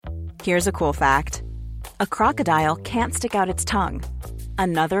Here's a cool fact. A crocodile can't stick out its tongue.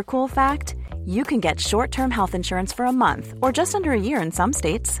 Another cool fact, you can get short-term health insurance for a month or just under a year in some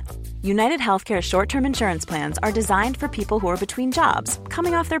states. United Healthcare short-term insurance plans are designed for people who are between jobs,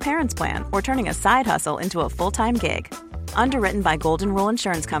 coming off their parents' plan, or turning a side hustle into a full-time gig. Underwritten by Golden Rule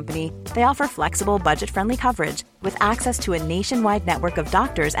Insurance Company, they offer flexible, budget-friendly coverage with access to a nationwide network of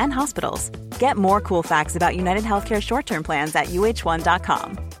doctors and hospitals. Get more cool facts about United Healthcare short-term plans at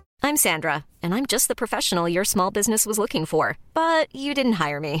uh1.com. I'm Sandra, and I'm just the professional your small business was looking for. But you didn't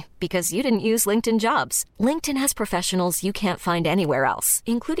hire me because you didn't use LinkedIn Jobs. LinkedIn has professionals you can't find anywhere else,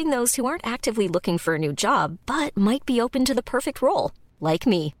 including those who aren't actively looking for a new job, but might be open to the perfect role, like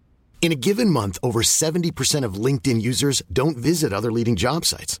me. In a given month, over 70% of LinkedIn users don't visit other leading job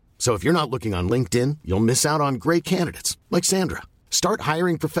sites. So if you're not looking on LinkedIn, you'll miss out on great candidates like Sandra. Start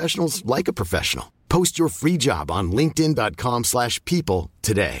hiring professionals like a professional. Post your free job on linkedin.com/people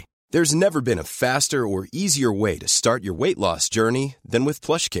today. There's never been a faster or easier way to start your weight loss journey than with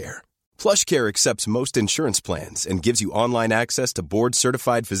PlushCare. PlushCare accepts most insurance plans and gives you online access to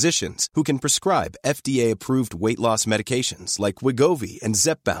board-certified physicians who can prescribe FDA-approved weight loss medications like Wegovy and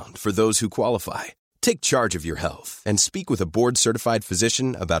Zepbound for those who qualify. Take charge of your health and speak with a board-certified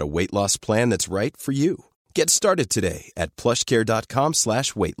physician about a weight loss plan that's right for you. Get started today at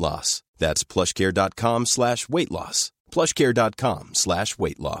plushcare.com/weight loss. That's plushcare.com/weight loss.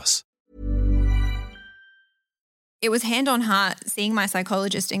 plushcare.com/weight loss. It was hand on heart seeing my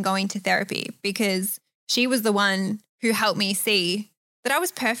psychologist and going to therapy because she was the one who helped me see that I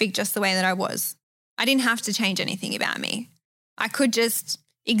was perfect just the way that I was. I didn't have to change anything about me. I could just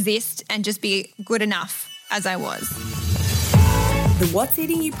exist and just be good enough as I was. The What's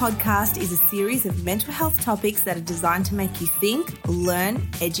Eating You podcast is a series of mental health topics that are designed to make you think, learn,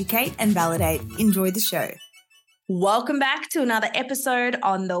 educate, and validate. Enjoy the show. Welcome back to another episode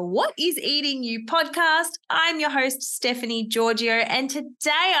on the What is Eating You podcast. I'm your host, Stephanie Giorgio, and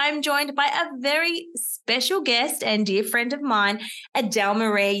today I'm joined by a very special guest and dear friend of mine, Adele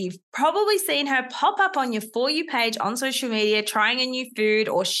Maree. You've probably seen her pop up on your For You page on social media, trying a new food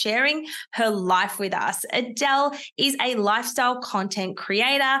or sharing her life with us. Adele is a lifestyle content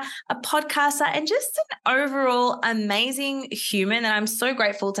creator, a podcaster, and just an overall amazing human that I'm so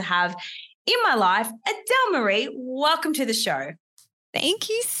grateful to have in my life. Adele Maree, welcome to the show. Thank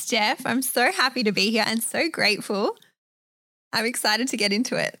you, Steph. I'm so happy to be here and so grateful. I'm excited to get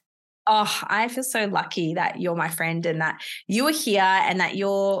into it. Oh, I feel so lucky that you're my friend and that you are here and that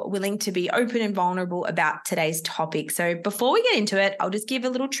you're willing to be open and vulnerable about today's topic. So before we get into it, I'll just give a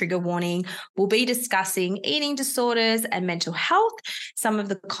little trigger warning. We'll be discussing eating disorders and mental health. Some of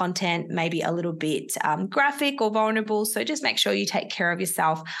the content may be a little bit graphic or vulnerable. So just make sure you take care of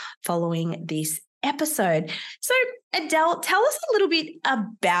yourself following this episode. So Adele, tell us a little bit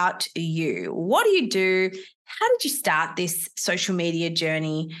about you. What do you do? How did you start this social media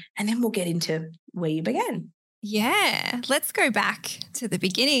journey? And then we'll get into where you began. Yeah, let's go back to the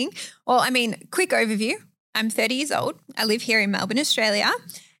beginning. Well, quick overview. I'm 30 years old. I live here in Melbourne, Australia,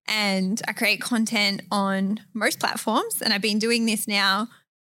 and I create content on most platforms. And I've been doing this now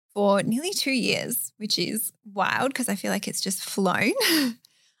for nearly 2 years, which is wild because I feel like it's just flown.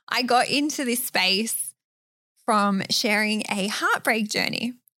 I got into this space from sharing a heartbreak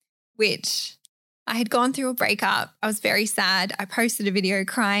journey, which I had gone through a breakup. I was very sad. I posted a video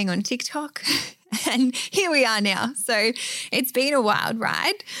crying on TikTok and here we are now. So it's been a wild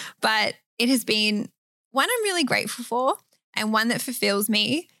ride, but it has been one I'm really grateful for and one that fulfills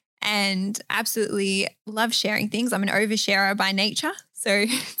me and absolutely love sharing things. I'm an oversharer by nature, so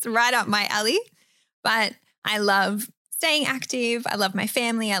it's right up my alley, but I love staying active. I love my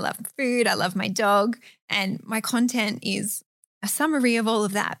family. I love food. I love my dog, and my content is a summary of all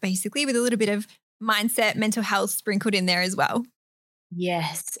of that, basically, with a little bit of mindset, mental health sprinkled in there as well.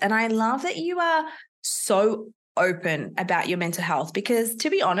 Yes. And I love that you are so open about your mental health because,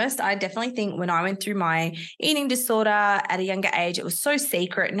 to be honest, I definitely think when I went through my eating disorder at a younger age, it was so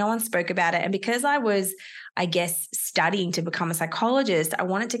secret. No one spoke about it. And because I was, I guess, studying to become a psychologist, I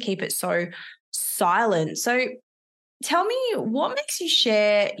wanted to keep it so silent. So tell me, what makes you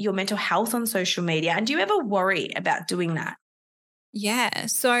share your mental health on social media? And do you ever worry about doing that? Yeah.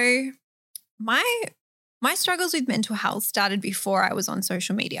 So my struggles with mental health started before I was on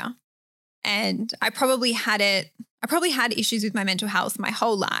social media. And I probably had issues with my mental health my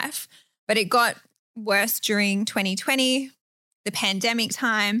whole life, but it got worse during 2020, the pandemic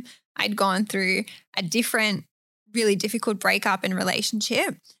time. I'd gone through a different, really difficult breakup and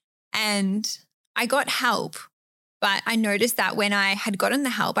relationship, and I got help. But I noticed that when I had gotten the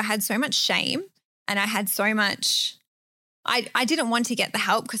help, I had so much shame and I had so much I didn't want to get the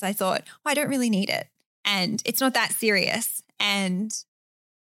help because I thought, I don't really need it. And it's not that serious. And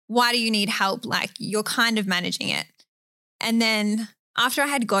why do you need help? Like, you're kind of managing it. And then after I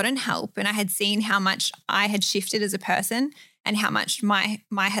had gotten help and I had seen how much I had shifted as a person and how much my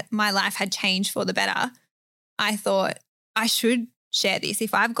life had changed for the better, I thought I should share this.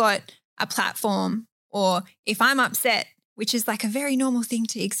 If I've got a platform, or if I'm upset, which is like a very normal thing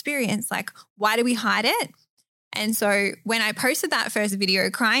to experience, like, why do we hide it? And so when I posted that first video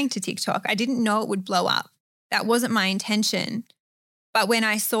crying to TikTok, I didn't know it would blow up. That wasn't my intention. But when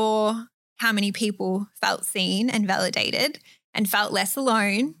I saw how many people felt seen and validated and felt less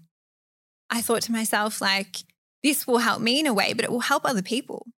alone, I thought to myself, like, this will help me in a way, but it will help other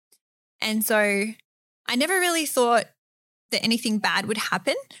people. And so I never really thought that anything bad would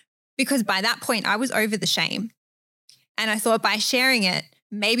happen, because by that point I was over the shame. And I thought by sharing it,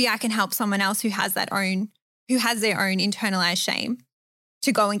 maybe I can help someone else who has their own internalized shame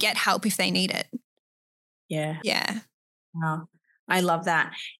to go and get help if they need it. Yeah. Yeah. Wow. I love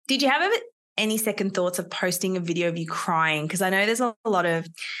that. Did you have any second thoughts of posting a video of you crying? Because I know there's a lot of,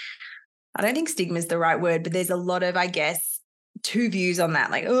 I don't think stigma is the right word, but there's a lot of, I guess, two views on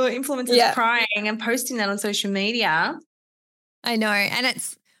that. Like, oh, influencers crying and posting that on social media. I know. And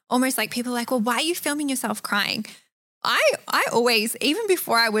it's almost like people are like, well, why are you filming yourself crying? I always, even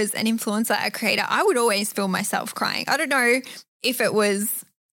before I was an influencer, a creator, I would always film myself crying. I don't know if it was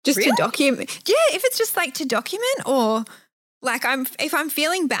just to document. Yeah, if it's just like to document, or like if I'm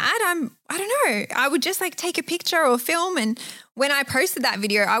feeling bad, I don't know. I would just like take a picture or film. And when I posted that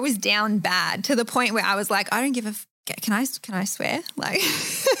video, I was down bad to the point where I was like, I don't give a can I swear? Like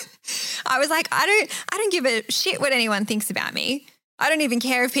I was like, I don't give a shit what anyone thinks about me. I don't even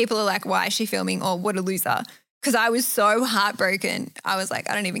care if people are like, why is she filming, or what a loser. Because I was so heartbroken. I was like,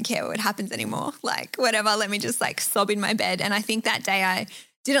 I don't even care what happens anymore. Like, whatever, let me just like sob in my bed. And I think that day I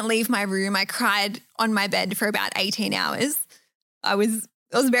didn't leave my room. I cried on my bed for about 18 hours. I was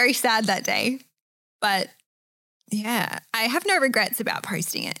very sad that day. But yeah, I have no regrets about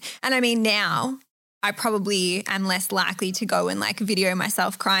posting it. And I mean, now I probably am less likely to go and like video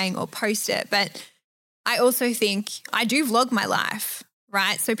myself crying or post it. But I also think I do vlog my life,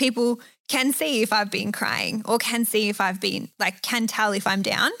 right? So people can see if I've been crying, or can see if I've been like, can tell if I'm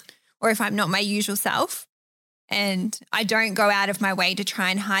down or if I'm not my usual self. And I don't go out of my way to try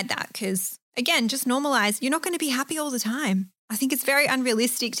and hide that, because again, just normalize, you're not going to be happy all the time. I think it's very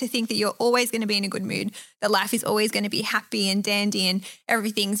unrealistic to think that you're always going to be in a good mood, that life is always going to be happy and dandy and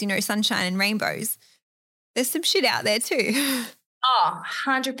everything's, sunshine and rainbows. There's some shit out there too. Oh,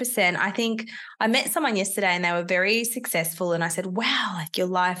 100%. I think I met someone yesterday and they were very successful, and I said, wow, like your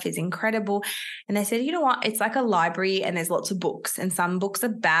life is incredible. And they said, you know what? It's like a library and there's lots of books, and some books are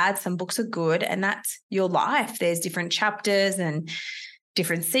bad, some books are good, and that's your life. There's different chapters and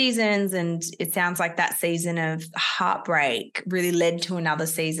different seasons, and it sounds like that season of heartbreak really led to another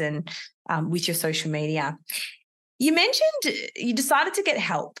season with your social media. You mentioned you decided to get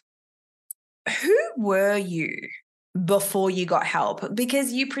help. Who were you before you got help?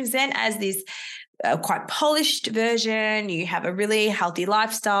 Because you present as this quite polished version. You have a really healthy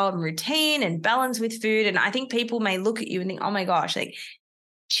lifestyle and routine and balance with food. And I think people may look at you and think, oh my gosh, like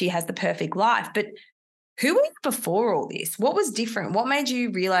she has the perfect life. But who were you before all this? What was different? What made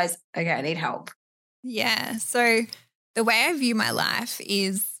you realize, okay, I need help? Yeah. So the way I view my life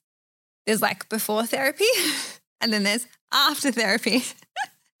is there's like before therapy and then there's after therapy.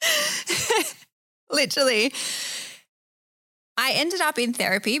 Literally. I ended up in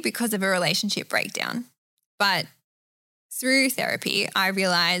therapy because of a relationship breakdown. But through therapy, I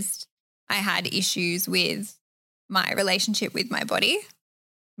realized I had issues with my relationship with my body,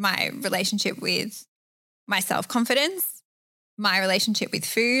 my relationship with my self-confidence, my relationship with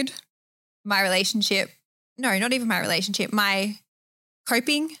food, my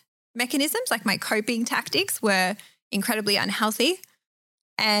coping mechanisms, like my coping tactics were incredibly unhealthy.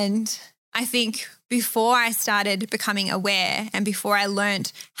 And I think before I started becoming aware and before I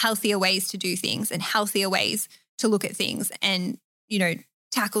learned healthier ways to do things and healthier ways to look at things and,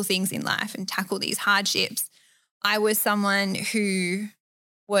 tackle things in life and tackle these hardships, I was someone who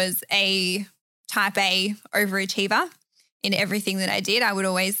was a type A overachiever in everything that I did. I would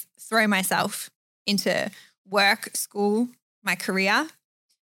always throw myself into work, school, my career.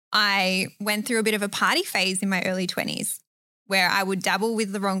 I went through a bit of a party phase in my early 20s where I would dabble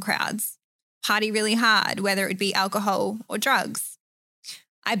with the wrong crowds, party really hard, whether it would be alcohol or drugs.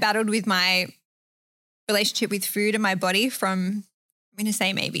 I battled with my relationship with food and my body from, I'm going to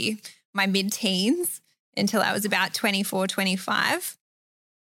say maybe my mid-teens until I was about 24, 25.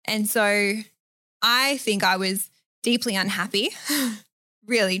 And so I think I was deeply unhappy,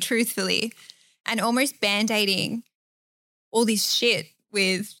 really, truthfully, and almost band-aiding all this shit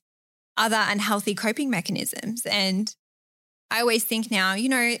with other unhealthy coping mechanisms. And I always think now,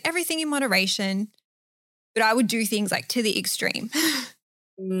 everything in moderation, but I would do things like to the extreme.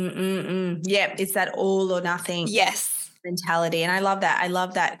 Yeah, it's that all or nothing. Yes. Mentality. And I love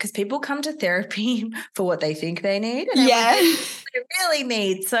that because people come to therapy for what they think they need and yeah. what they really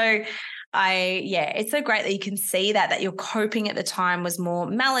need. So it's so great that you can see that your coping at the time was more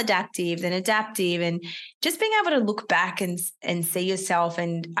maladaptive than adaptive, and just being able to look back and see yourself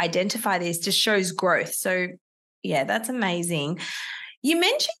and identify this just shows growth. So yeah, that's amazing. You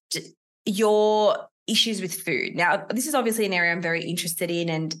mentioned your issues with food. Now, this is obviously an area I'm very interested in.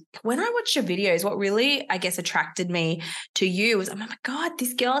 And when I watched your videos, what really, I guess, attracted me to you was, oh my God,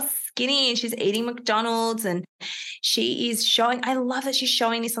 this girl's skinny and she's eating McDonald's and she is showing, I love that she's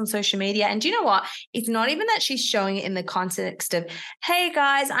showing this on social media. And do you know what? It's not even that she's showing it in the context of, hey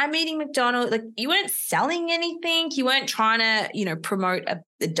guys, I'm eating McDonald's. Like, you weren't selling anything. You weren't trying to, promote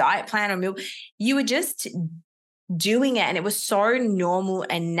a diet plan or meal. You were just doing it. And it was so normal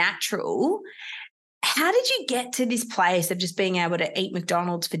and natural. How did you get to this place of just being able to eat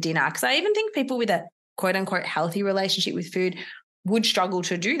McDonald's for dinner? Because I even think people with a quote unquote healthy relationship with food would struggle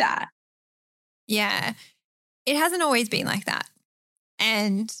to do that. Yeah, it hasn't always been like that.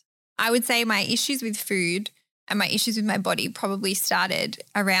 And I would say my issues with food and my issues with my body probably started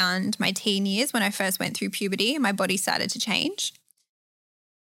around my teen years when I first went through puberty and my body started to change.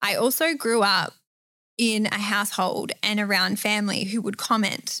 I also grew up in a household and around family who would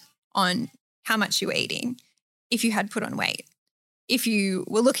comment on how much you were eating, if you had put on weight, if you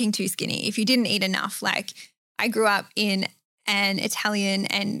were looking too skinny, if you didn't eat enough. Like, I grew up in an Italian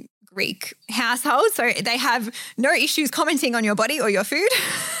and Greek household, so they have no issues commenting on your body or your food.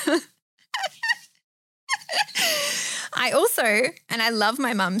 I also, and I love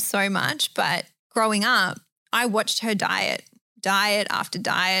my mum so much, but growing up, I watched her diet after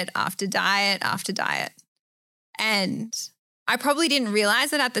diet after diet after diet. And I probably didn't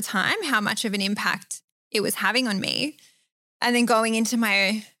realize it at the time how much of an impact it was having on me. And then going into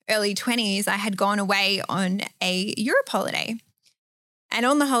my early 20s, I had gone away on a Europe holiday. And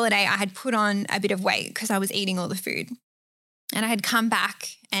on the holiday, I had put on a bit of weight because I was eating all the food. And I had come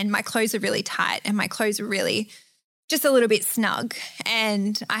back and my clothes were really tight and my clothes were really just a little bit snug.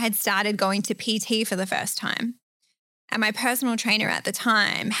 And I had started going to PT for the first time. And my personal trainer at the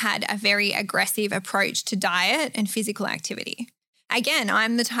time had a very aggressive approach to diet and physical activity. Again,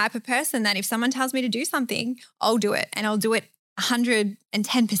 I'm the type of person that if someone tells me to do something, I'll do it, and I'll do it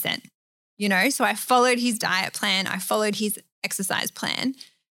 110%, So I followed his diet plan. I followed his exercise plan.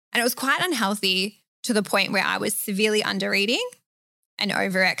 And it was quite unhealthy to the point where I was severely undereating and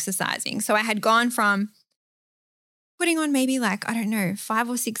over-exercising. So I had gone from putting on maybe 5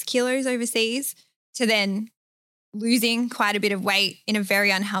 or 6 kilos overseas to then losing quite a bit of weight in a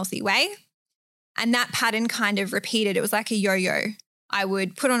very unhealthy way. And that pattern kind of repeated. It was like a yo-yo. I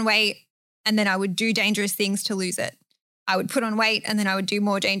would put on weight and then I would do dangerous things to lose it. I would put on weight and then I would do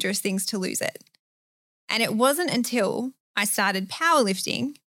more dangerous things to lose it. And it wasn't until I started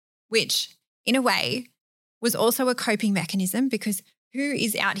powerlifting, which in a way was also a coping mechanism, because who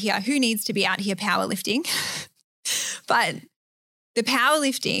needs to be out here powerlifting? But the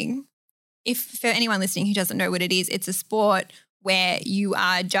powerlifting, if for anyone listening who doesn't know what it is, it's a sport where you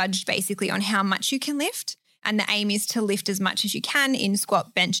are judged basically on how much you can lift. And the aim is to lift as much as you can in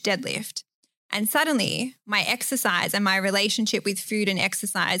squat, bench, deadlift. And suddenly my exercise and my relationship with food and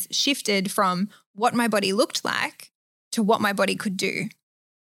exercise shifted from what my body looked like to what my body could do.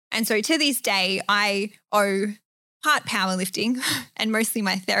 And so to this day, I owe part powerlifting and mostly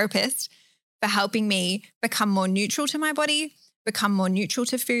my therapist for helping me become more neutral to my body, become more neutral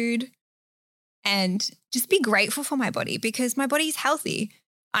to food, and just be grateful for my body, because my body is healthy.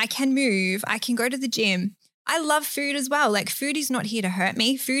 I can move. I can go to the gym. I love food as well. Like, food is not here to hurt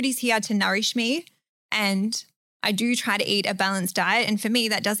me. Food is here to nourish me. And I do try to eat a balanced diet. And for me,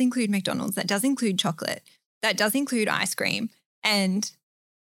 that does include McDonald's. That does include chocolate. That does include ice cream. And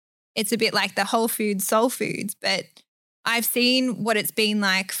it's a bit like the whole foods, soul foods. But I've seen what it's been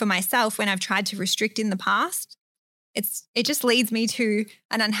like for myself when I've tried to restrict in the past. It just leads me to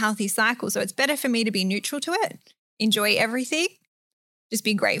an unhealthy cycle. So it's better for me to be neutral to it, enjoy everything, just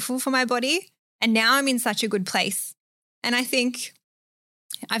be grateful for my body. And now I'm in such a good place. And I think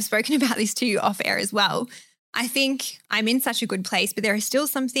I've spoken about this to you off air as well. I think I'm in such a good place, but there are still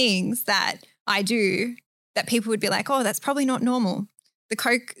some things that I do that people would be like, oh, that's probably not normal. The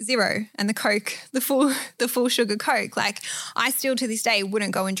Coke Zero and the Coke, the full sugar Coke. Like, I still to this day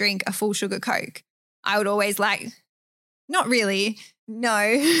wouldn't go and drink a full sugar Coke. I would always like Not really.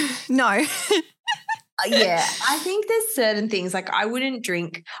 No, no. Yeah, I think there's certain things like I wouldn't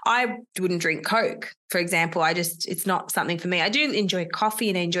drink Coke, for example. It's not something for me. I do enjoy coffee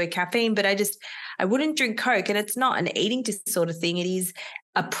and I enjoy caffeine, but I wouldn't drink Coke, and it's not an eating disorder thing. It is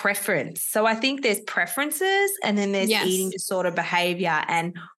a preference. So I think there's preferences and then there's eating disorder behavior,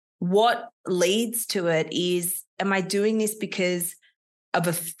 and what leads to it is, am I doing this because of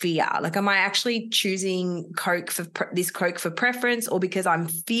a fear? Like, am I actually choosing Coke for preference, or because I'm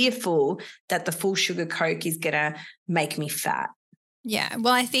fearful that the full sugar Coke is going to make me fat? Yeah.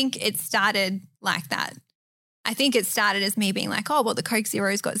 Well, I think it started like that. I think it started as me being like, oh, well, the Coke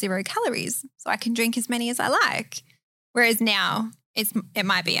Zero's got 0 calories, so I can drink as many as I like. Whereas now it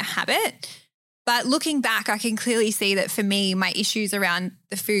might be a habit. But looking back, I can clearly see that for me, my issues around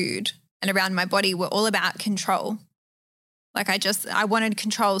the food and around my body were all about control. Like I wanted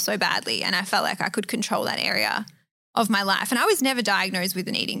control so badly, and I felt like I could control that area of my life. And I was never diagnosed with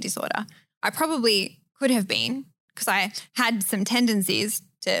an eating disorder. I probably could have been, because I had some tendencies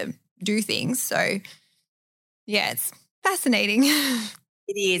to do things. So yeah, it's fascinating.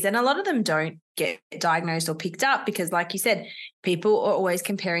 It is. And a lot of them don't get diagnosed or picked up because, like you said, people are always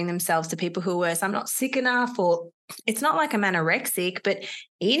comparing themselves to people who are worse. I'm not sick enough, or it's not like I'm anorexic, but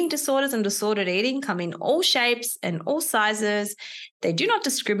eating disorders and disordered eating come in all shapes and all sizes. They do not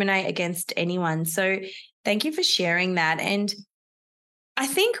discriminate against anyone. So thank you for sharing that. And I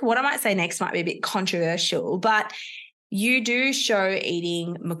think what I might say next might be a bit controversial, but you do show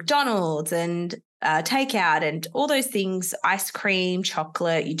eating McDonald's and takeout and all those things, ice cream,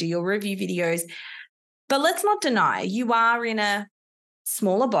 chocolate, you do your review videos. But let's not deny, you are in a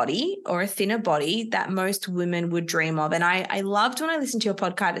smaller body or a thinner body that most women would dream of. And I loved when I listened to your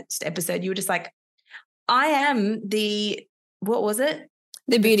podcast episode, you were just like, I am what was it?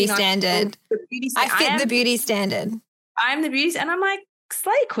 The beauty standard. I fit the beauty standard. I'm the beauty. And I'm like,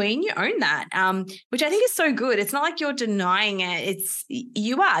 slay queen, you own that, which I think is so good. It's not like you're denying it.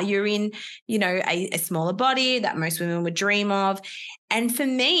 You're in, a smaller body that most women would dream of. And for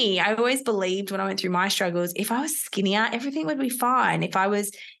me, I always believed when I went through my struggles, if I was skinnier, everything would be fine. If I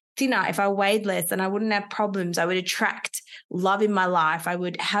was thinner, if I weighed less, then I wouldn't have problems. I would attract love in my life. I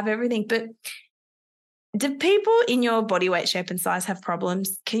would have everything. But do people in your body weight, shape and size have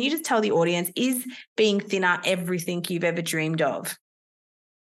problems? Can you just tell the audience, is being thinner everything you've ever dreamed of?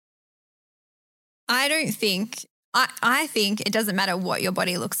 I don't think, I think it doesn't matter what your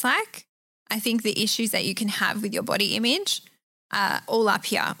body looks like. I think the issues that you can have with your body image are all up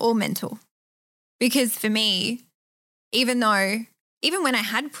here, all mental. Because for me, even when I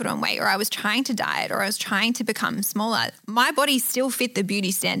had put on weight or I was trying to diet or I was trying to become smaller, my body still fit the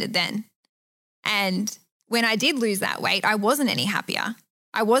beauty standard then. And when I did lose that weight, I wasn't any happier.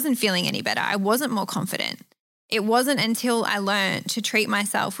 I wasn't feeling any better. I wasn't more confident. It wasn't until I learned to treat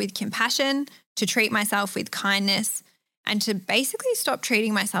myself with compassion, to treat myself with kindness, and to basically stop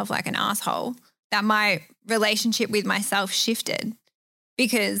treating myself like an asshole, that my relationship with myself shifted,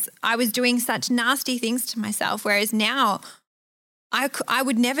 because I was doing such nasty things to myself, whereas now I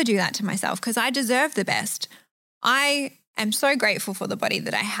would never do that to myself because I deserve the best. I am so grateful for the body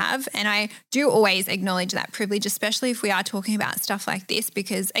that I have, and I do always acknowledge that privilege, especially if we are talking about stuff like this,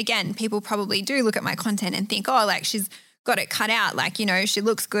 because again, people probably do look at my content and think, oh, like she's got it cut out, like, she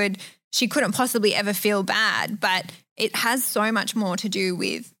looks good, she couldn't possibly ever feel bad. But it has so much more to do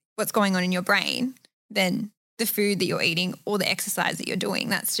with what's going on in your brain than the food that you're eating or the exercise that you're doing.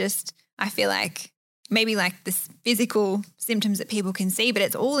 That's just, I feel like maybe like the physical symptoms that people can see, but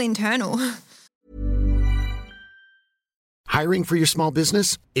it's all internal. Hiring for your small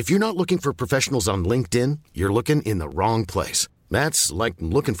business? If you're not looking for professionals on LinkedIn, you're looking in the wrong place. That's like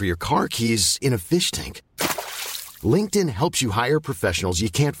looking for your car keys in a fish tank. LinkedIn helps you hire professionals you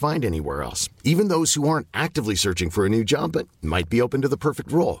can't find anywhere else, even those who aren't actively searching for a new job but might be open to the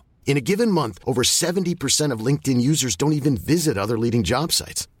perfect role. In a given month, over 70% of LinkedIn users don't even visit other leading job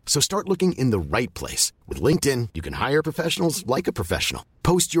sites. So start looking in the right place. With LinkedIn, you can hire professionals like a professional.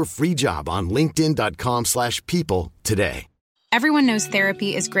 Post your free job on linkedin.com/people today. Everyone knows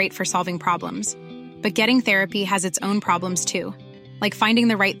therapy is great for solving problems, but getting therapy has its own problems too, like finding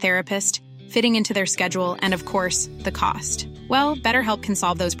the right therapist, fitting into their schedule, and of course, the cost. Well, BetterHelp can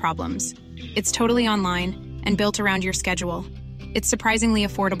solve those problems. It's totally online and built around your schedule. It's surprisingly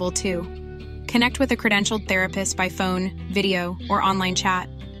affordable too. Connect with a credentialed therapist by phone, video, or online chat,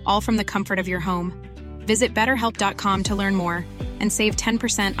 all from the comfort of your home. Visit BetterHelp.com to learn more and save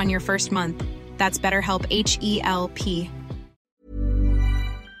 10% on your first month. That's BetterHelp, H-E-L-P.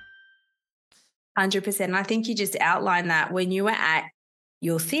 100%. And I think you just outlined that when you were at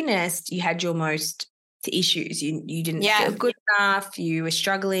your thinnest, you had your most to issues. You didn't feel good enough, you were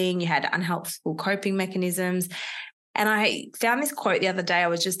struggling, you had unhelpful coping mechanisms. And I found this quote the other day. I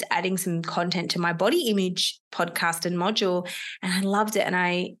was just adding some content to my body image podcast and module, and I loved it.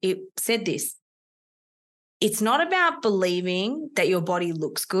 And it said this: it's not about believing that your body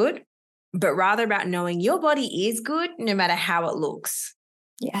looks good, but rather about knowing your body is good no matter how it looks.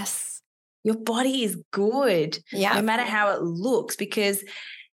 Yes. Your body is good no matter how it looks, because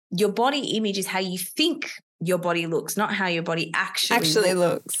your body image is how you think your body looks, not how your body actually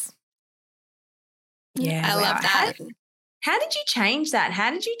looks. Yeah, I love that. How did you change that?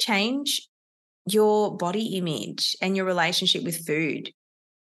 How did you change your body image and your relationship with food?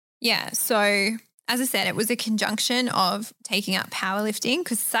 Yeah, so as I said, it was a conjunction of taking up powerlifting,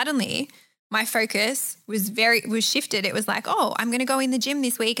 because suddenly my focus was shifted. It was like, oh, I'm going to go in the gym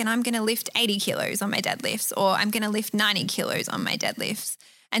this week and I'm going to lift 80 kilos on my deadlifts, or I'm going to lift 90 kilos on my deadlifts.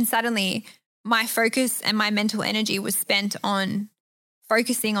 And suddenly my focus and my mental energy was spent on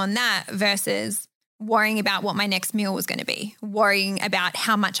focusing on that versus worrying about what my next meal was going to be, worrying about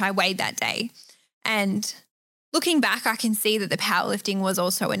how much I weighed that day. And looking back, I can see that the powerlifting was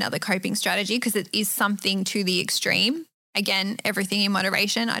also another coping strategy, because it is something to the extreme. Again, everything in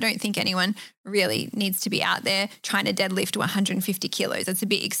moderation. I don't think anyone really needs to be out there trying to deadlift 150 kilos. It's a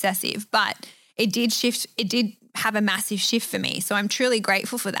bit excessive, but it did have a massive shift for me. So I'm truly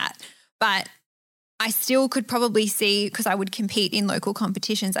grateful for that. But I still could probably see, because I would compete in local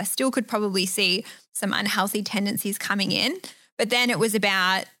competitions, I still could probably see some unhealthy tendencies coming in. But then it was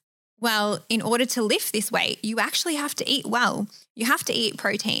about, well, in order to lift this weight, you actually have to eat well. You have to eat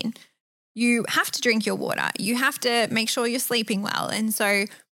protein. You have to drink your water. You have to make sure you're sleeping well. And so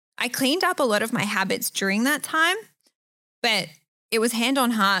I cleaned up a lot of my habits during that time, but it was hand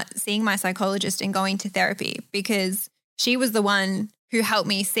on heart seeing my psychologist and going to therapy, because she was the one who helped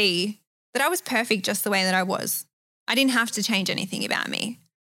me see that I was perfect just the way that I was. I didn't have to change anything about me.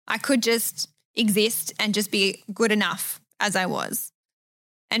 I could just exist and just be good enough as I was.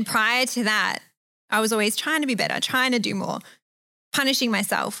 And prior to that, I was always trying to be better, trying to do more, punishing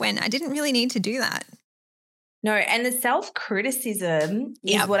myself when I didn't really need to do that. No, and the self-criticism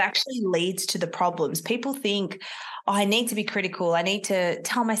is what actually leads to the problems. People think, oh, I need to be critical. I need to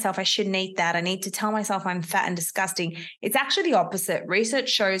tell myself I shouldn't eat that. I need to tell myself I'm fat and disgusting. It's actually the opposite. Research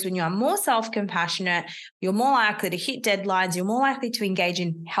shows when you are more self-compassionate, you're more likely to hit deadlines. You're more likely to engage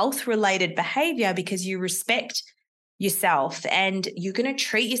in health-related behavior because you respect yourself, and you're going to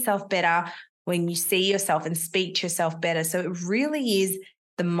treat yourself better when you see yourself and speak to yourself better. So it really is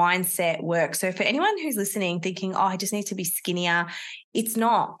the mindset work. So for anyone who's listening thinking, oh, I just need to be skinnier, it's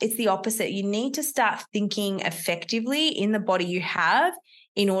not. It's the opposite. You need to start thinking effectively in the body you have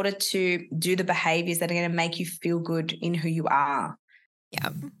in order to do the behaviors that are going to make you feel good in who you are. Yeah.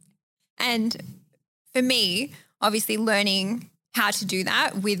 And for me, obviously learning how to do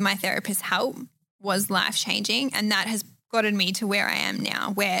that with my therapist's help was life-changing, and that has gotten me to where I am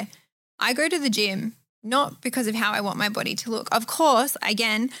now, where I go to the gym not because of how I want my body to look. Of course,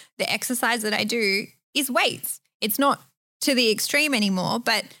 again, the exercise that I do is weights. It's not to the extreme anymore,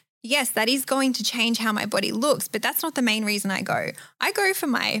 but yes, that is going to change how my body looks, but that's not the main reason I go. I go for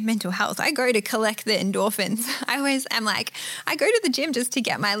my mental health. I go to collect the endorphins. I always am like, I go to the gym just to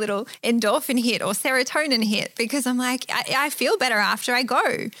get my little endorphin hit or serotonin hit, because I'm like, I feel better after I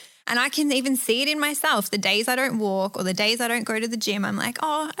go. And I can even see it in myself. The days I don't walk or the days I don't go to the gym, I'm like,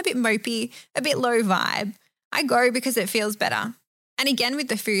 oh, a bit mopey, a bit low vibe. I go because it feels better. And again, with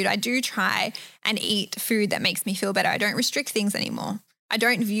the food, I do try and eat food that makes me feel better. I don't restrict things anymore. I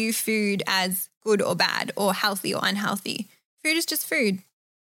don't view food as good or bad or healthy or unhealthy. Food is just food.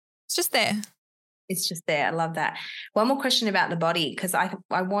 It's just there. It's just there. I love that. One more question about the body, because I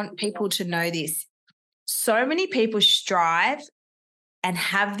want people to know this. So many people strive and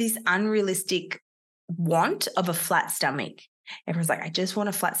have this unrealistic want of a flat stomach. Everyone's like, I just want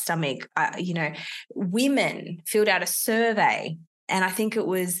a flat stomach. Women filled out a survey, and I think there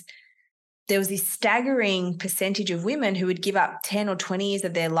was this staggering percentage of women who would give up 10 or 20 years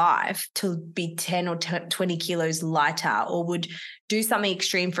of their life to be 10 or 20 kilos lighter, or would do something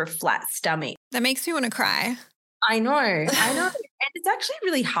extreme for a flat stomach. That makes me want to cry. I know. And it's actually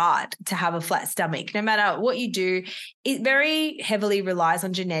really hard to have a flat stomach. No matter what you do, it very heavily relies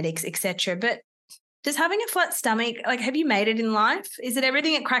on genetics, etc. But does having a flat stomach, like, have you made it in life? Is it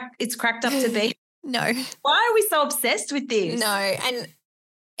everything it's cracked up to be? No. Why are we so obsessed with this? No, and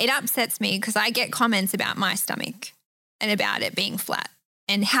it upsets me because I get comments about my stomach and about it being flat.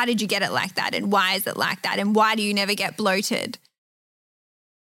 And how did you get it like that? And why is it like that? And why do you never get bloated?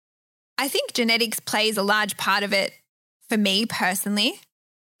 I think genetics plays a large part of it for me personally,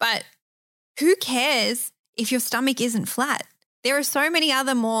 but who cares if your stomach isn't flat? There are so many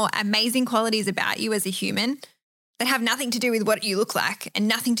other more amazing qualities about you as a human that have nothing to do with what you look like and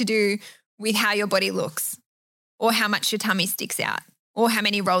nothing to do with how your body looks or how much your tummy sticks out or how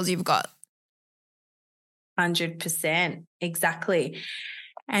many rolls you've got. 100%. Exactly.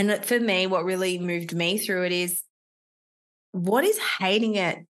 And for me, what really moved me through it is, what is hating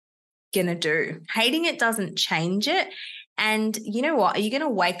it going to do? Hating it doesn't change it. And you know what? Are you going to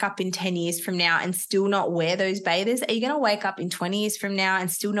wake up in 10 years from now and still not wear those bathers? Are you going to wake up in 20 years from now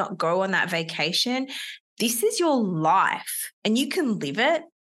and still not go on that vacation? This is your life and you can live it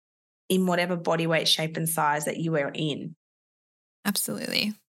in whatever body weight, shape and size that you are in.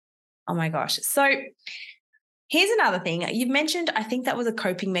 Absolutely. Oh my gosh. So here's another thing. You've mentioned, I think that was a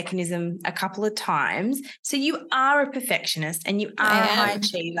coping mechanism a couple of times. So you are a perfectionist and you are a high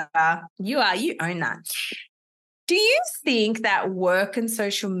achiever. You own that. Do you think that work and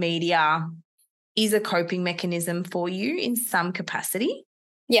social media is a coping mechanism for you in some capacity?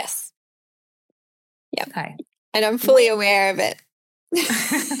 Yes. Yep. Okay. And I'm fully aware of it.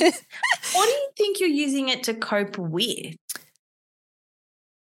 What do you think you're using it to cope with?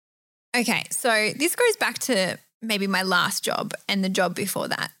 Okay, so this goes back to maybe my last job and the job before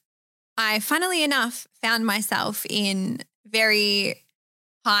that. I, funnily enough, found myself in very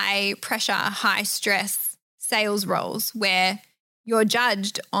high pressure, high stress sales roles where you're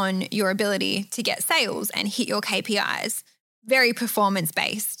judged on your ability to get sales and hit your KPIs, very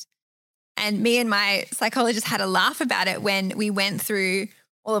performance-based. And me and my psychologist had a laugh about it when we went through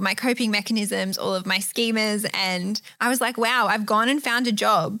all of my coping mechanisms, all of my schemas, and I was like, wow, I've gone and found a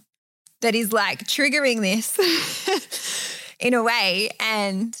job that is like triggering this in a way.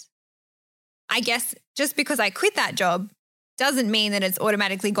 And I guess just because I quit that job doesn't mean that it's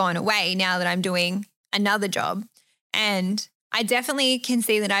automatically gone away now that I'm doing another job. And I definitely can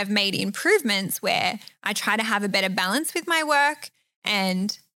see that I've made improvements where I try to have a better balance with my work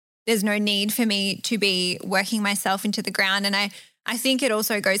and there's no need for me to be working myself into the ground. And I think it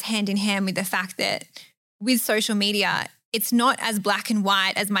also goes hand in hand with the fact that with social media, it's not as black and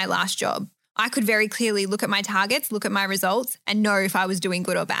white as my last job. I could very clearly look at my targets, look at my results and know if I was doing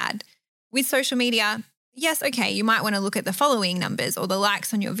good or bad. With social media, yes, okay, you might want to look at the following numbers or the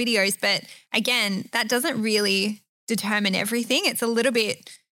likes on your videos, but again, that doesn't really determine everything. It's a little bit,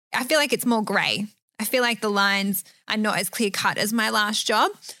 I feel like it's more gray. I feel like the lines are not as clear cut as my last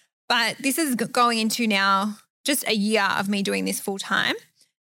job, but this is going into now just a year of me doing this full time.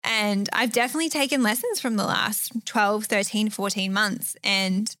 And I've definitely taken lessons from the last 12, 13, 14 months.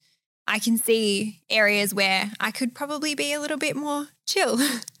 And I can see areas where I could probably be a little bit more chill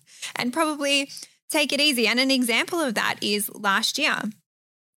and probably take it easy. And an example of that is last year.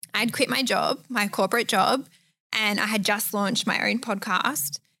 I'd quit my job, my corporate job, and I had just launched my own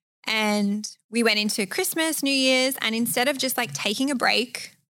podcast. And we went into Christmas, New Year's, and instead of just like taking a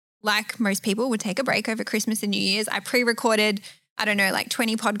break, like most people would take a break over Christmas and New Year's, I pre-recorded, I don't know, like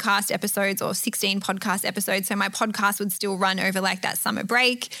 20 podcast episodes or 16 podcast episodes. So my podcast would still run over like that summer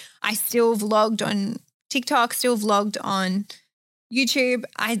break. I still vlogged on TikTok, still vlogged on YouTube.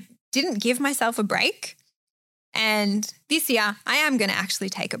 I didn't give myself a break. And this year I am going to actually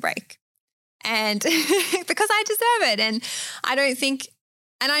take a break. And because I deserve it. And I don't think,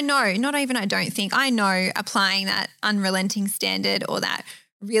 and I know, not even I don't think, I know applying that unrelenting standard or that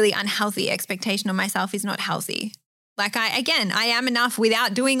really unhealthy expectation on myself is not healthy. Like I am enough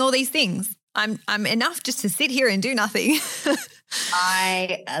without doing all these things. I'm enough just to sit here and do nothing.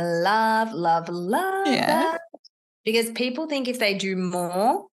 I love that. Because people think if they do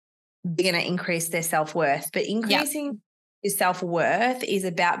more, they're going to increase their self-worth. But increasing your self-worth is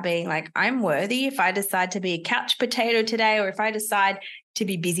about being like, I'm worthy if I decide to be a couch potato today or if I decide to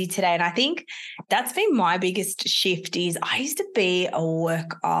be busy today. And I think that's been my biggest shift is I used to be a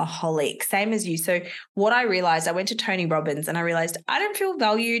workaholic, same as you. So what I realized, I went to Tony Robbins and I realized I don't feel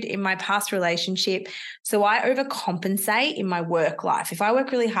valued in my past relationship. So I overcompensate in my work life. If I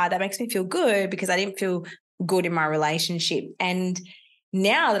work really hard, that makes me feel good because I didn't feel good in my relationship. And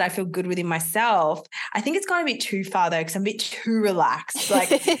now that I feel good within myself, I think it's gone a bit too far though, because I'm a bit too relaxed.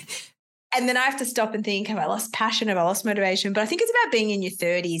 Like, and then I have to stop and think, have I lost passion? Have I lost motivation? But I think it's about being in your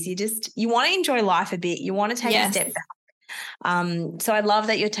 30s. You want to enjoy life a bit. You want to take a step back. So I love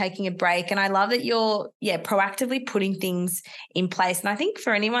that you're taking a break and I love that you're, proactively putting things in place. And I think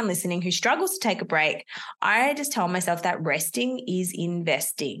for anyone listening who struggles to take a break, I just tell myself that resting is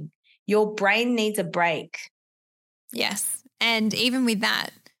investing. Your brain needs a break. Yes. And even with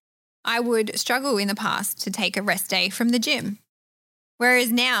that, I would struggle in the past to take a rest day from the gym.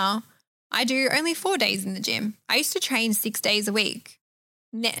 Whereas now I do only 4 days in the gym. I used to train 6 days a week.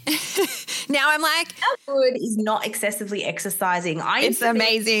 Now I'm like, how good is not excessively exercising? It's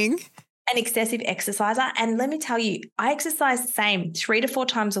amazing. An excessive exerciser. And let me tell you, I exercise the same 3 to 4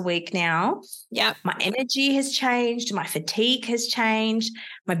 times a week now. Yeah. My energy has changed. My fatigue has changed.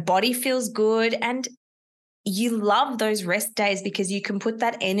 My body feels good. And you love those rest days because you can put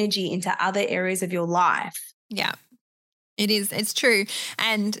that energy into other areas of your life. Yeah, it is. It's true.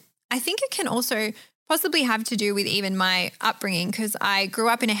 And I think it can also possibly have to do with even my upbringing, because I grew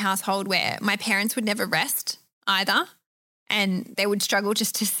up in a household where my parents would never rest either. And they would struggle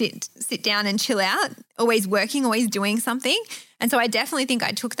just to sit down and chill out, always working, always doing something. And so I definitely think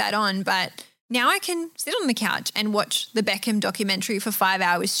I took that on. But now I can sit on the couch and watch the Beckham documentary for 5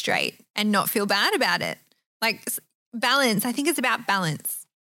 hours straight and not feel bad about it. Like balance. I think it's about balance.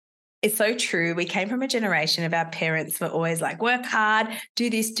 It's so true. We came from a generation of our parents were always like, work hard, do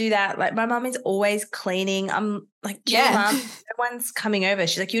this, do that. Like my mum is always cleaning. I'm like, Mum, everyone's coming over.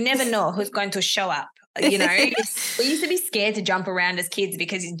 She's like, you never know who's going to show up. You know, we used to be scared to jump around as kids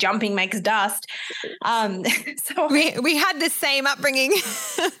because jumping makes dust. So we had the same upbringing.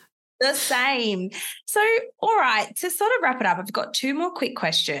 The same. So, all right, to sort of wrap it up, I've got 2 more quick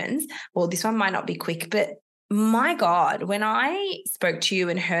questions. Well, this one might not be quick, but my God, when I spoke to you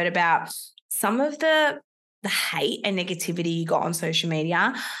and heard about some of the hate and negativity you got on social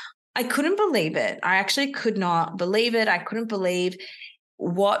media, I couldn't believe it. I actually could not believe it. I couldn't believe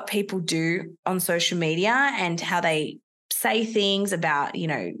what people do on social media and how they say things about, you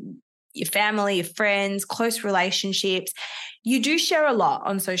know, your family, your friends, close relationships. You do share a lot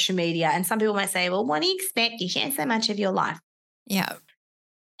on social media, and some people might say, well, what do you expect? You share so much of your life. Yeah.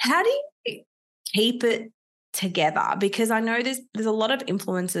 How do you keep it together? Because I know there's a lot of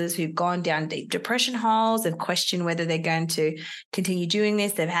influencers who've gone down deep depression holes. They've questioned whether they're going to continue doing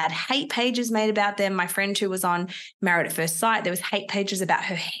this. They've had hate pages made about them. My friend who was on Married at First Sight, there was hate pages about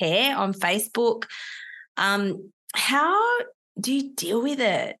her hair on Facebook. How do you deal with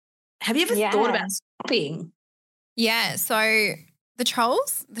it? Have you ever thought about stopping? Yeah. So the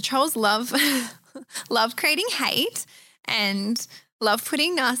trolls love love creating hate and love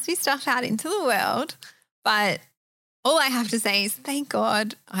putting nasty stuff out into the world. But all I have to say is thank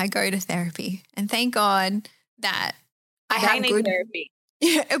God I go to therapy, and thank God that I have good therapy.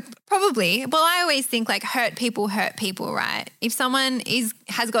 Yeah, probably. Well, I always think like hurt people, right? If someone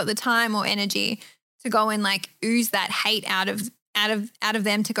has got the time or energy to go and like ooze that hate out of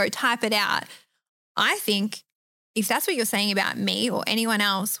them to go type it out, I think if that's what you're saying about me or anyone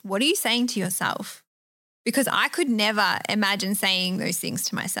else, what are you saying to yourself? Because I could never imagine saying those things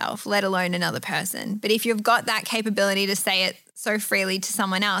to myself, let alone another person. But if you've got that capability to say it so freely to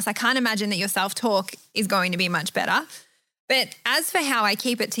someone else, I can't imagine that your self-talk is going to be much better. But as for how I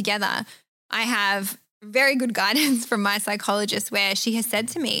keep it together, I have very good guidance from my psychologist where she has said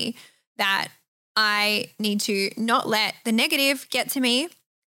to me that I need to not let the negative get to me,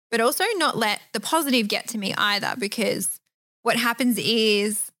 but also not let the positive get to me either, because what happens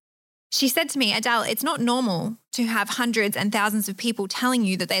is, she said to me, Adele, it's not normal to have hundreds and thousands of people telling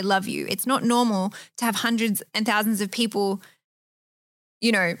you that they love you. It's not normal to have hundreds and thousands of people,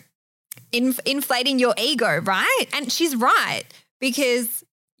 you know, inflating your ego, right? And she's right, because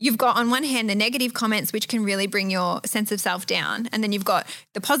you've got on one hand the negative comments, which can really bring your sense of self down. And then you've got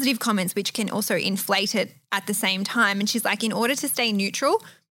the positive comments, which can also inflate it at the same time. And she's like, in order to stay neutral,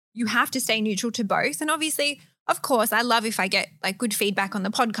 you have to stay neutral to both. And obviously, of course, I love if I get like good feedback on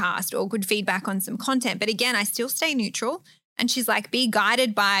the podcast or good feedback on some content. But again, I still stay neutral. And she's like, be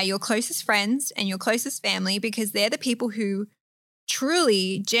guided by your closest friends and your closest family, because they're the people who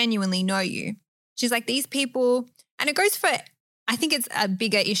truly, genuinely know you. She's like, these people, and it goes for, I think it's a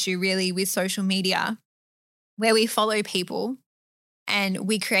bigger issue really with social media, where we follow people and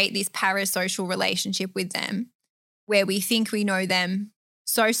we create this parasocial relationship with them where we think we know them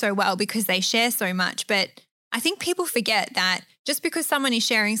so well because they share so much. But I think people forget that just because someone is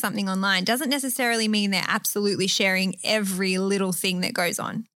sharing something online doesn't necessarily mean they're absolutely sharing every little thing that goes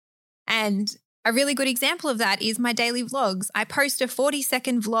on. And a really good example of that is my daily vlogs. I post a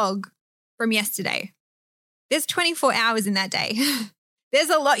 40-second vlog from yesterday. There's 24 hours in that day. There's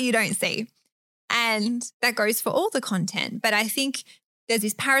a lot you don't see. And that goes for all the content. But I think there's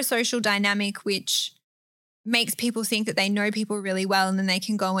this parasocial dynamic which makes people think that they know people really well, and then they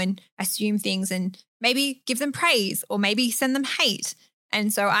can go and assume things and maybe give them praise or maybe send them hate.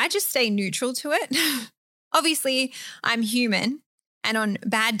 And so I just stay neutral to it. Obviously, I'm human, and on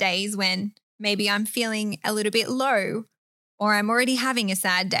bad days when maybe I'm feeling a little bit low, or I'm already having a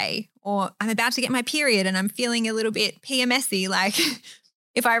sad day, or I'm about to get my period and I'm feeling a little bit PMS-y, like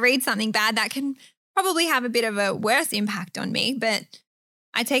if I read something bad, that can probably have a bit of a worse impact on me. But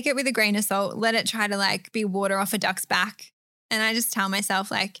I take it with a grain of salt, let it try to like be water off a duck's back. And I just tell myself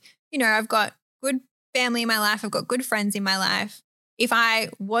like, you know, I've got good family in my life. I've got good friends in my life. If I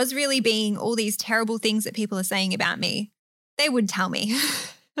was really being all these terrible things that people are saying about me, they would tell me.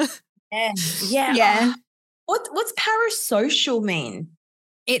 Yeah. Yeah. What's parasocial mean?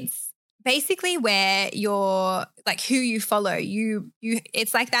 It's basically where you're like who you follow.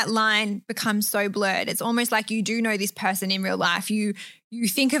 It's like that line becomes so blurred. It's almost like you do know this person in real life. You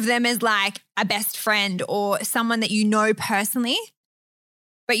think of them as like a best friend or someone that you know personally,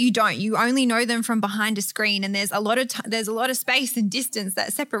 but you don't. You only know them from behind a screen, and there's a lot of space and distance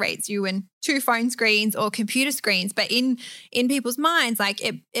that separates you and two phone screens or computer screens. But in people's minds, like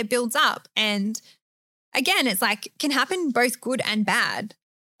it builds up, and again, it's like can happen both good and bad.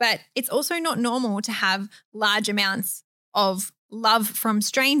 But it's also not normal to have large amounts of love from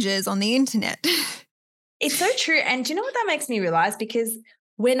strangers on the internet. It's so true. And do you know what that makes me realize? Because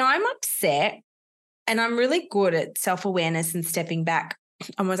when I'm upset, and I'm really good at self-awareness and stepping back,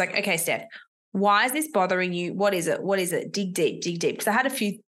 I'm always like, okay, Steph, why is this bothering you? What is it? What is it? Dig deep, dig deep. Because I had a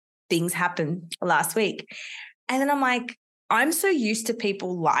few things happen last week. And then I'm like, I'm so used to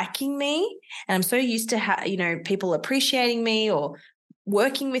people liking me, and I'm so used to, people appreciating me or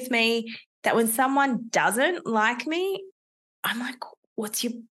working with me, that when someone doesn't like me, I'm like,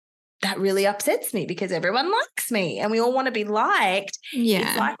 that really upsets me because everyone likes me and we all want to be liked. Yeah.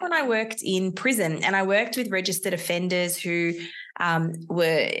 It's like when I worked in prison and I worked with registered offenders who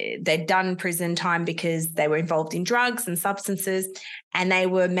they'd done prison time because they were involved in drugs and substances, and they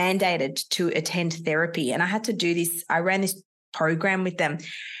were mandated to attend therapy. And I had to do this. I ran this program with them.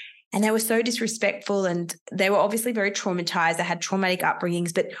 And they were so disrespectful, and they were obviously very traumatized. They had traumatic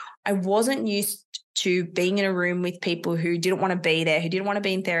upbringings, but I wasn't used to being in a room with people who didn't want to be there, who didn't want to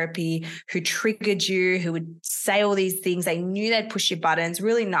be in therapy, who triggered you, who would say all these things. They knew they'd push your buttons,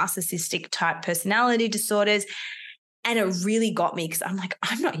 really narcissistic type personality disorders. And it really got me because I'm like,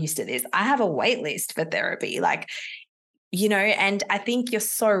 I'm not used to this. I have a wait list for therapy. And I think you're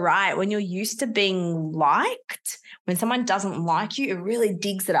so right. When you're used to being liked, when someone doesn't like you, it really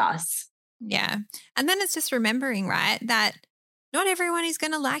digs at us. Yeah. And then it's just remembering, right, that not everyone is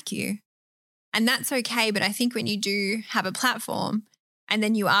going to like you. And that's okay. But I think when you do have a platform and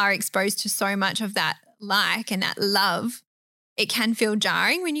then you are exposed to so much of that like and that love, it can feel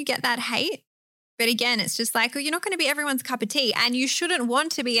jarring when you get that hate. But again, it's just like, well, you're not going to be everyone's cup of tea, and you shouldn't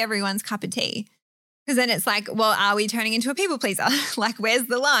want to be everyone's cup of tea. Because then it's like, well, are we turning into a people pleaser? Like, where's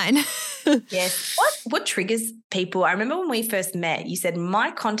the line? Yes. What triggers people? I remember when we first met, you said my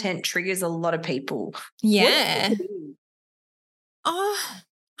content triggers a lot of people. Yeah. Oh,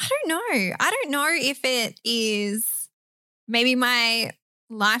 I don't know. I don't know if it is maybe my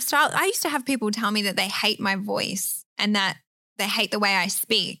lifestyle. I used to have people tell me that they hate my voice and that they hate the way I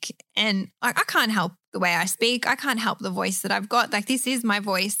speak. And I can't help the way I speak. I can't help the voice that I've got. Like, this is my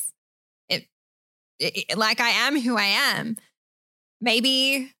voice. Like, I am who I am.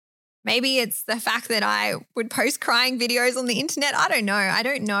 Maybe it's the fact that I would post crying videos on the internet. I don't know. I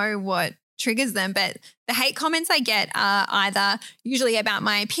don't know what triggers them, but the hate comments I get are either usually about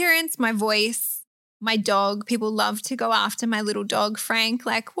my appearance, my voice, my dog. People love to go after my little dog, Frank.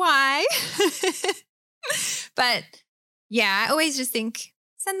 Like, why? But yeah, I always just think,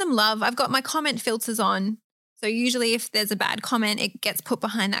 send them love. I've got my comment filters on. So usually if there's a bad comment, it gets put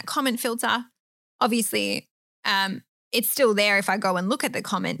behind that comment filter. Obviously, it's still there if I go and look at the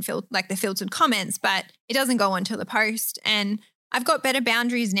the filtered comments, but it doesn't go onto the post. And I've got better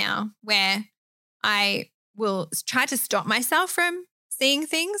boundaries now where I will try to stop myself from seeing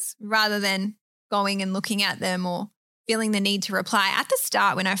things rather than going and looking at them or feeling the need to reply. At the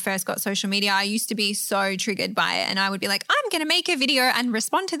start, when I first got social media, I used to be so triggered by it, and I would be like, I'm going to make a video and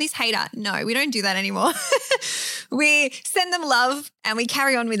respond to this hater. No, we don't do that anymore. We send them love and we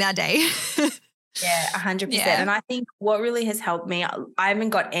carry on with our day. Yeah, 100%. Yeah. And I think what really has helped me, I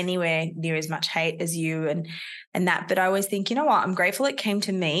haven't got anywhere near as much hate as you and that, but I always think, you know what, I'm grateful it came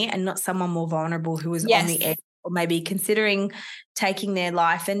to me and not someone more vulnerable who was on the edge or maybe considering taking their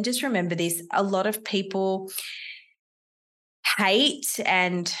life. And just remember this, a lot of people hate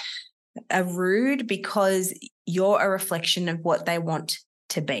and are rude because you're a reflection of what they want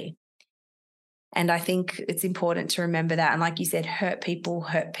to be. And I think it's important to remember that. And like you said, hurt people.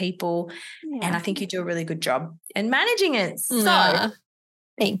 Yeah. And I think you do a really good job in managing it. So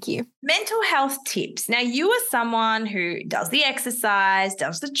thank you. Mental health tips. Now, you are someone who does the exercise,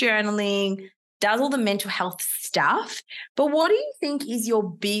 does the journaling, does all the mental health stuff. But what do you think is your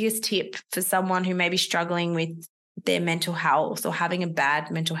biggest tip for someone who may be struggling with their mental health or having a bad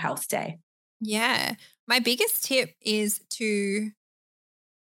mental health day? Yeah. My biggest tip is to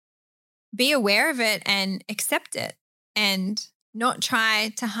be aware of it and accept it and not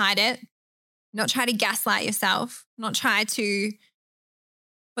try to hide it, not try to gaslight yourself, not try to,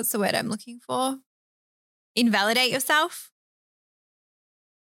 what's the word I'm looking for? Invalidate yourself.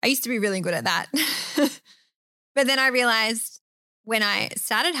 I used to be really good at that. But then I realized when I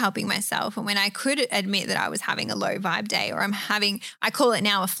started helping myself and when I could admit that I was having a low vibe day or I call it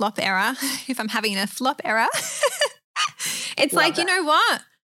now a flop error. If I'm having a flop error, it's like, you know what?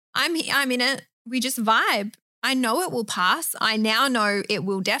 I'm in it. We just vibe. I know it will pass. I now know it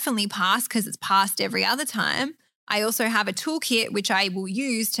will definitely pass because it's passed every other time. I also have a toolkit which I will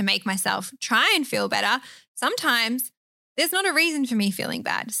use to make myself try and feel better. Sometimes there's not a reason for me feeling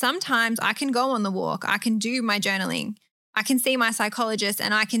bad. Sometimes I can go on the walk. I can do my journaling. I can see my psychologist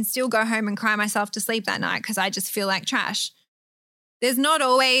and I can still go home and cry myself to sleep that night because I just feel like trash. There's not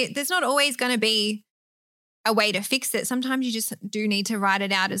always going to be a way to fix it. Sometimes you just do need to write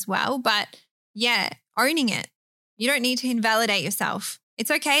it out as well. But yeah, owning it. You don't need to invalidate yourself.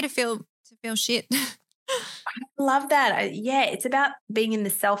 It's okay to feel shit. I love that. Yeah, it's about being in the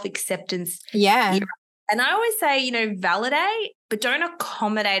self-acceptance. Yeah. era. And I always say, validate, but don't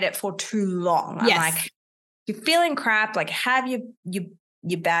accommodate it for too long. Yes. I'm like, you're feeling crap, like have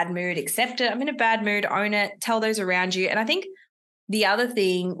your bad mood, accept it. I'm in a bad mood, own it, tell those around you. And I think the other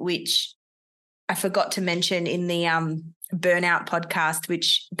thing which I forgot to mention in the Burnout podcast,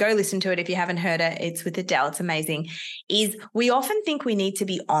 which go listen to it if you haven't heard it, it's with Adele, it's amazing, is we often think we need to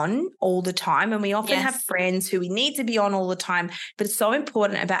be on all the time and we often have friends who we need to be on all the time, but it's so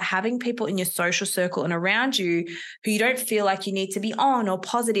important about having people in your social circle and around you who you don't feel like you need to be on or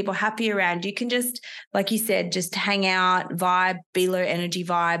positive or happy around. You can just, like you said, just hang out, vibe, be low energy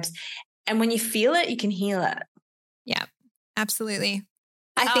vibes. And when you feel it, you can heal it. Yeah, absolutely.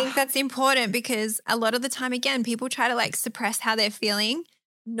 I think that's important because a lot of the time, again, people try to like suppress how they're feeling,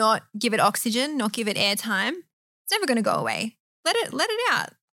 not give it oxygen, not give it airtime. It's never going to go away. Let it out.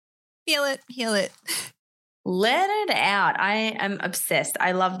 Feel it, heal it. Let it out. I am obsessed.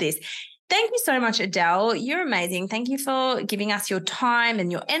 I love this. Thank you so much, Adele. You're amazing. Thank you for giving us your time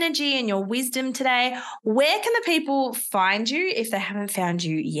and your energy and your wisdom today. Where can the people find you if they haven't found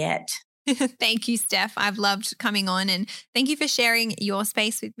you yet? Thank you, Steph. I've loved coming on and thank you for sharing your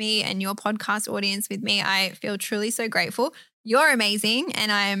space with me and your podcast audience with me. I feel truly so grateful. You're amazing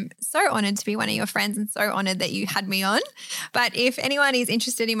and I'm so honored to be one of your friends and so honored that you had me on. But if anyone is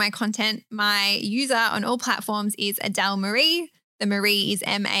interested in my content, my user on all platforms is Adele Maree. The Maree is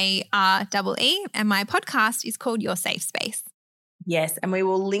Maree and my podcast is called Your Safe Space. Yes, and we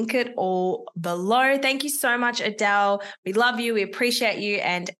will link it all below. Thank you so much, Adele. We love you. We appreciate you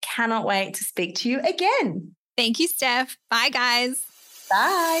and cannot wait to speak to you again. Thank you, Steph. Bye, guys.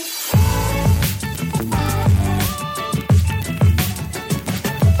 Bye.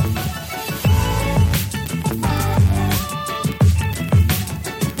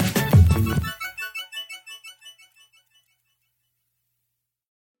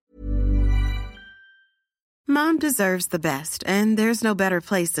 Mom deserves the best, and there's no better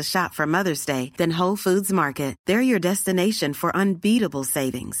place to shop for Mother's Day than Whole Foods Market. They're your destination for unbeatable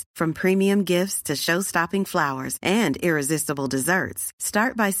savings, from premium gifts to show-stopping flowers and irresistible desserts.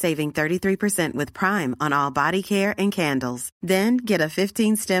 Start by saving 33% with Prime on all body care and candles. Then get a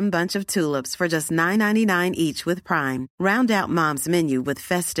 15-stem bunch of tulips for just $9.99 each with Prime. Round out Mom's menu with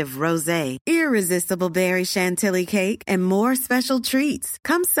festive rosé, irresistible berry chantilly cake, and more special treats.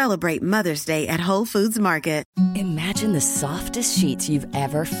 Come celebrate Mother's Day at Whole Foods Market. Imagine the softest sheets you've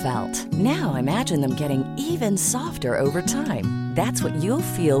ever felt. Now imagine them getting even softer over time. That's what you'll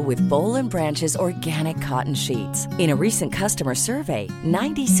feel with Boll & Branch's organic cotton sheets. In a recent customer survey,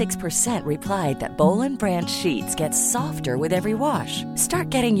 96% replied that Boll & Branch sheets get softer with every wash. Start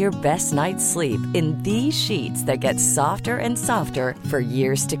getting your best night's sleep in these sheets that get softer and softer for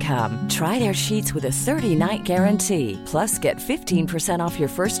years to come. Try their sheets with a 30-night guarantee. Plus, get 15% off your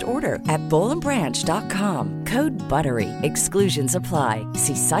first order at bollandbranch.com. Code BUTTERY. Exclusions apply.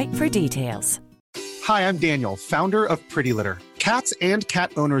 See site for details. Hi, I'm Daniel, founder of Pretty Litter. Cats and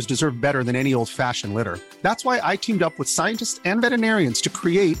cat owners deserve better than any old-fashioned litter. That's why I teamed up with scientists and veterinarians to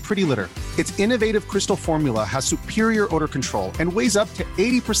create Pretty Litter. Its innovative crystal formula has superior odor control and weighs up to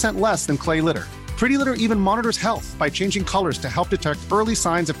 80% less than clay litter. Pretty Litter even monitors health by changing colors to help detect early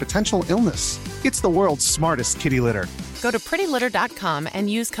signs of potential illness. It's the world's smartest kitty litter. Go to prettylitter.com and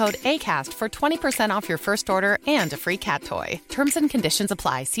use code ACAST for 20% off your first order and a free cat toy. Terms and conditions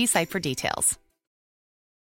apply. See site for details.